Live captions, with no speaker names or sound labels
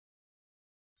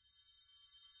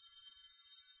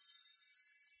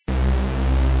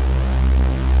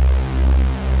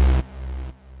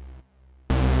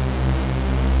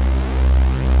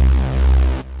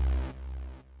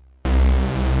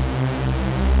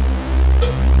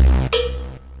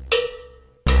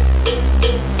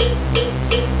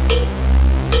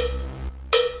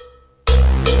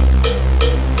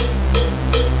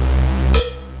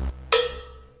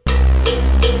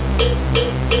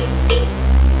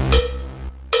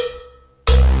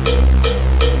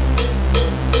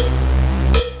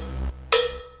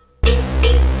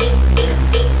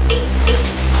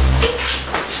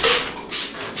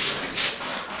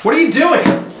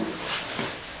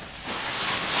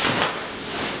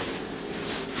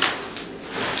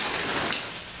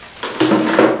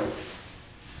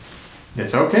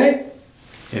It's okay.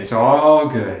 It's all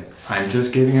good. I'm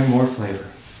just giving it more flavor.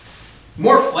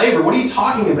 More flavor? What are you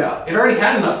talking about? It already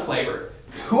had enough flavor.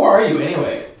 Who are you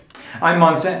anyway? I'm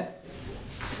Monty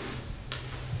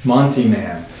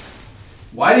Man.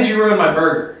 Why did you ruin my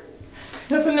burger?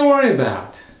 Nothing to worry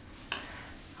about.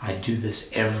 I do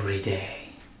this every day.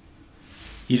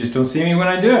 You just don't see me when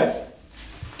I do it.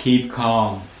 Keep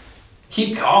calm.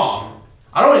 Keep calm?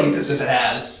 I don't want to eat this if it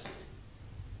has...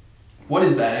 What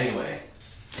is that anyway?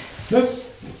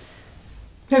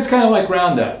 It's kind of like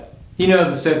Roundup. You know,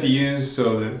 the stuff you use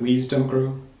so that weeds don't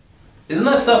grow? Isn't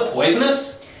that stuff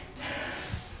poisonous?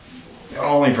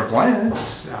 Only for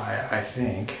plants, I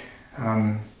think.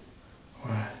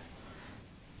 What?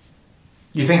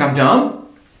 You think I'm dumb?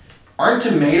 Aren't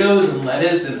tomatoes and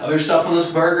lettuce and other stuff on this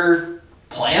burger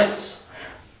plants?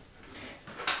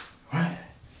 What?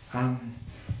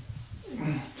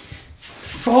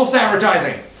 False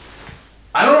advertising!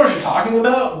 I don't know what you're talking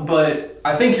about, but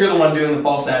I think you're the one doing the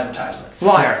false advertisement.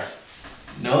 Liar!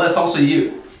 No, that's also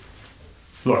you.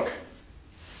 Look,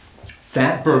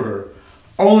 that burger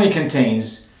only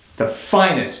contains the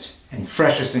finest and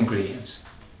freshest ingredients.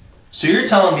 So you're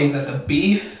telling me that the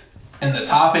beef and the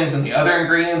toppings and the other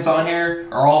ingredients on here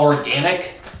are all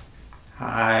organic?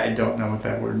 I don't know what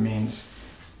that word means.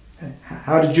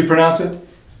 How did you pronounce it?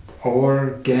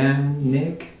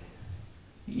 Organic?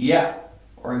 Yeah,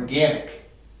 organic.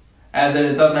 As in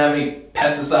it doesn't have any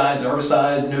pesticides,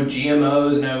 herbicides, no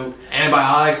GMOs, no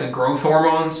antibiotics and growth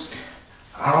hormones?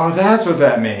 Oh, that's what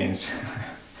that means.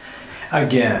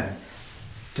 Again,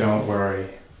 don't worry.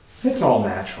 It's all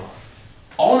natural.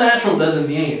 All natural doesn't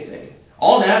mean anything.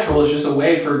 All natural is just a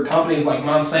way for companies like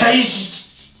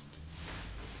Monsanto,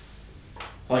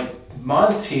 like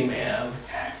Monty Man,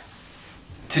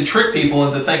 to trick people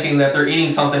into thinking that they're eating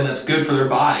something that's good for their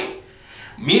body.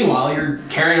 Meanwhile, you're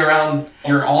carrying around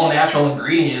your all-natural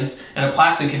ingredients in a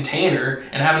plastic container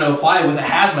and having to apply it with a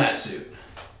hazmat suit.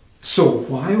 So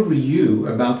why were you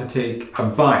about to take a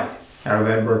bite out of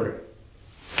that burger?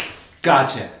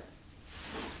 Gotcha.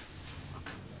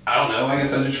 I don't know, I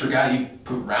guess I just forgot you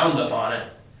put Roundup on it.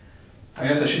 I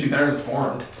guess I should be better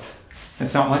informed.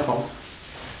 It's not my fault.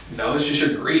 No, it's just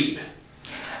your greed.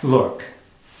 Look,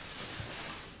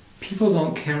 people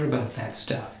don't care about that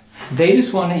stuff. They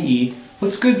just want to eat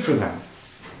what's good for them.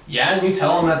 Yeah, and you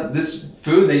tell them that this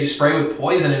food that you spray with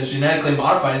poison and is genetically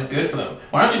modified is good for them.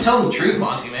 Why don't you tell them the truth,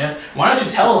 Monty Man? Why don't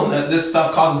you tell them that this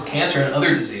stuff causes cancer and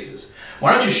other diseases?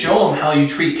 Why don't you show them how you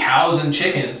treat cows and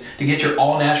chickens to get your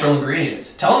all-natural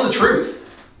ingredients? Tell them the truth.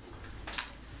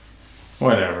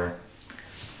 Whatever.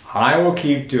 I will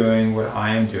keep doing what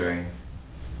I am doing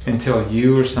until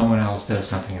you or someone else does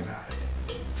something about it.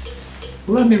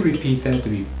 Let me repeat that to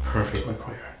be perfectly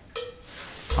clear.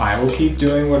 I will keep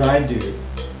doing what I do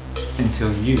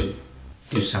until you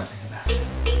do something about it.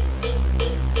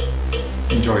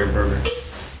 Enjoy your burger.